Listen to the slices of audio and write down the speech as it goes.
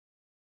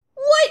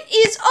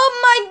is up,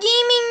 my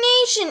gaming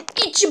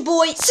nation? It's your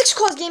boy, Six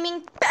Claws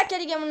Gaming, back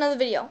at it again with another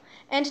video.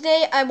 And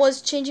today I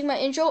was changing my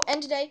intro,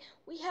 and today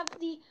we have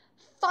the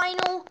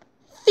final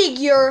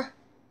figure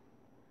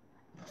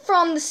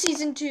from the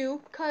season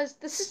 2, because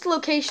the sister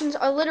locations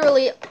are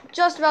literally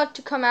just about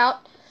to come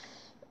out.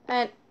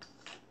 And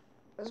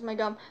that's my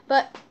gum.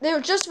 But they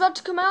were just about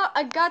to come out.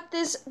 I got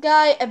this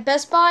guy at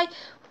Best Buy.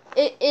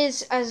 It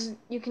is, as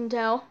you can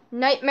tell,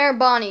 Nightmare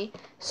Bonnie.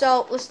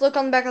 So let's look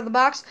on the back of the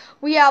box.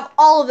 We have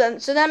all of them.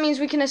 So that means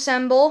we can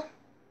assemble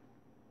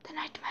the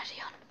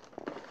Nightmarian.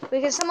 We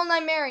can assemble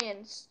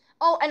Nightmarians.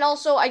 Oh, and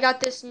also I got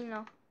this,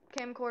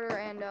 camcorder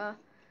and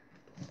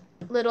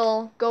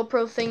little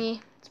GoPro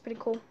thingy. It's pretty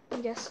cool, I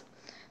guess.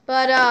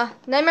 But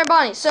Nightmare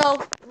Bonnie.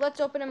 So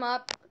let's open him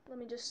up. Let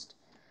me just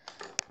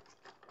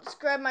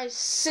grab my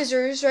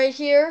scissors right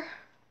here.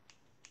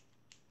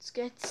 Let's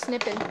get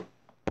snipping.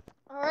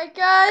 Alright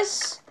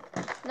guys,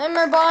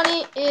 Nightmare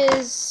Bonnie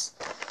is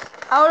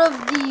out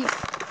of the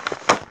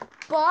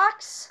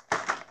box.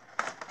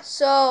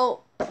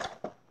 So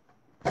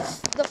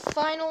the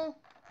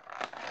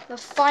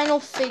final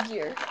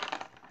figure.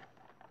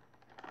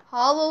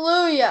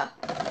 Hallelujah.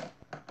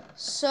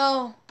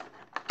 So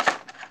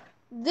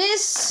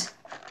this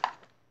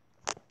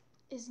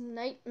is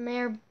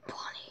Nightmare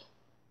Bonnie.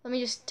 Let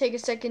me just take a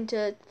second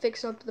to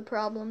fix up the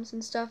problems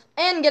and stuff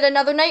and get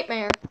another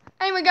nightmare.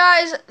 Anyway,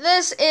 guys,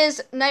 this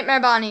is Nightmare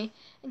Bonnie,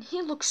 and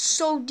he looks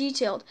so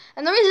detailed.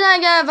 And the reason I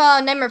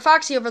have Nightmare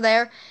Foxy over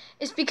there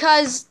is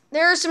because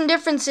there are some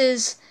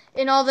differences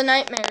in all the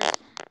nightmares.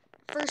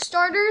 For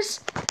starters,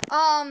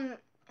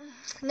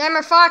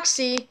 Nightmare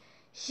Foxy,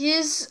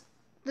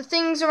 the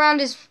things around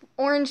his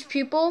orange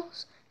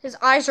pupils, his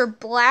eyes are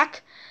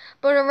black,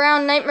 but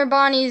around Nightmare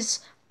Bonnie's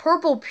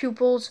purple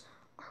pupils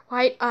are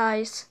white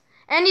eyes.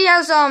 And he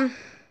has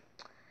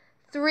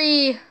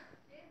three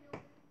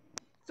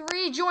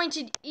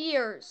jointed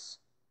ears,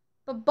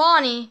 but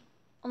Bonnie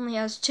only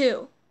has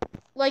 2,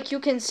 like you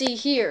can see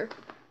here.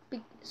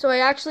 So I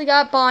actually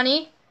got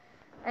Bonnie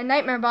and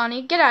Nightmare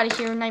Bonnie. Get out of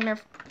here, Nightmare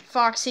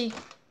Foxy.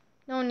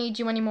 No one needs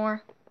you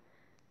anymore.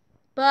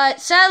 But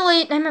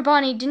sadly, Nightmare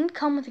Bonnie didn't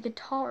come with a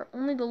guitar,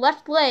 only the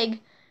left leg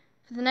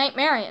for the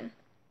Nightmarian.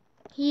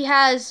 He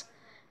has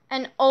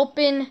an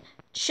open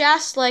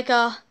chest like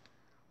a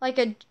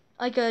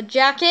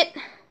jacket.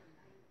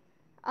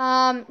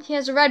 He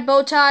has a red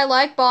bow tie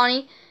like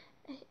Bonnie.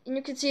 And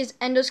you can see his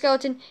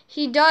endoskeleton.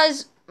 He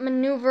does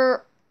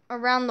maneuver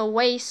around the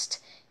waist,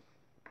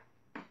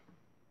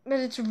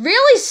 but it's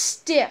really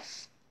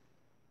stiff.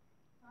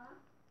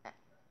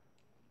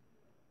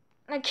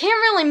 I can't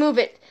really move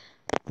it.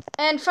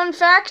 And fun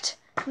fact,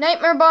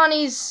 Nightmare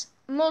Bonnie's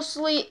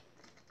mostly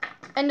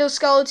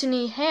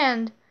endoskeleton-y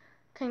hand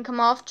can come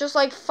off, just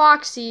like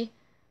Foxy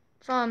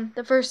from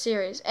the first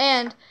series.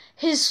 And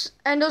his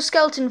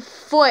endoskeleton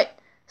foot,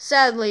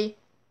 sadly,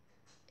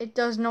 it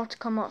does not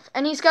come off.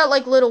 And he's got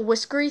like little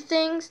whiskery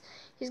things.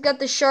 He's got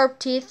the sharp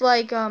teeth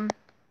like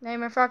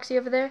Nightmare Foxy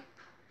over there.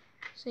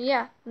 So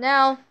yeah,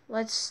 now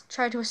let's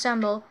try to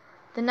assemble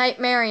the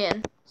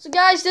Nightmarian. So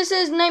guys, this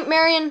is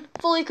Nightmarian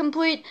fully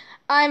complete.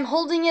 I'm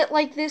holding it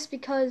like this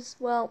because,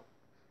 well,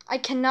 I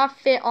cannot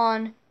fit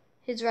on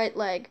his right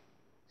leg.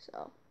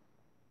 So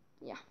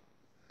yeah,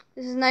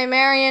 this is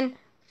Nightmarian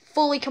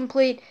fully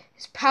complete.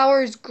 His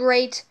power is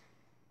great.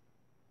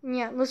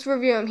 Yeah, let's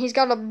review him. He's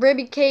got a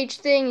ribby cage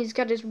thing. He's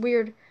got his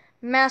weird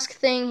mask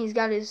thing. He's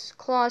got his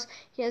claws.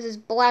 He has his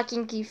black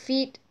inky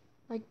feet,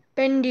 like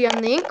Bendy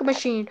on the ink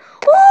machine.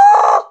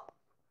 Woo!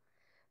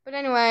 But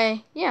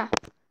anyway, yeah.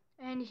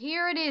 And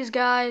here it is,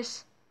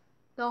 guys.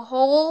 The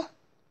whole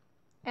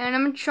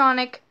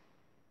animatronic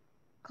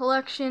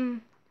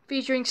collection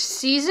featuring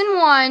Season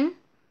 1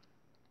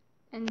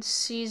 and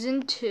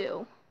Season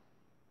 2.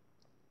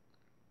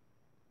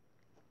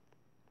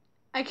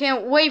 I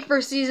can't wait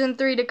for Season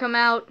 3 to come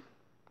out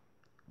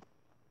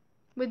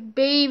with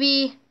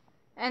Baby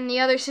and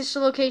the other sister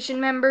location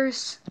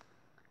members.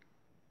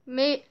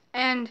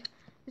 And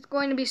it's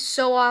going to be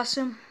so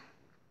awesome.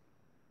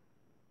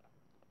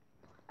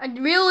 I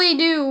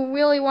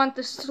really want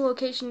the sister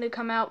location to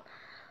come out.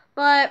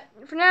 But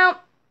for now,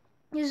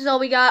 this is all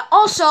we got.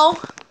 Also,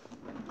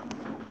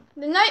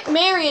 the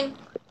Nightmarian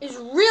is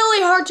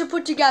really hard to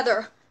put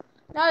together.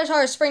 Not as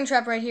hard as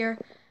Springtrap right here.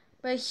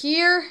 But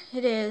here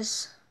it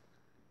is.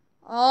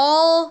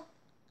 All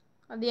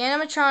of the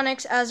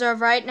animatronics as of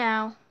right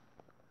now.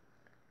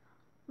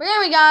 But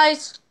anyway,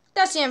 guys,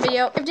 that's the end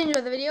video. If you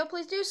enjoyed the video,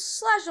 please do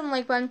slash the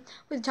like button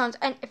with the tons.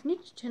 And if you're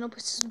new to the channel,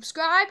 please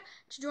subscribe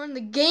to join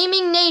the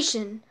gaming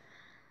nation.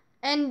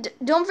 And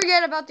don't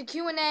forget about the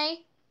Q&A.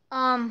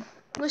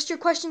 List your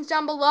questions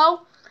down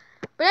below.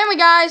 But anyway,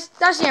 guys,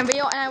 that's the end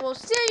video, and I will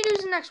see you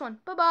in the next one.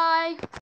 Bye-bye.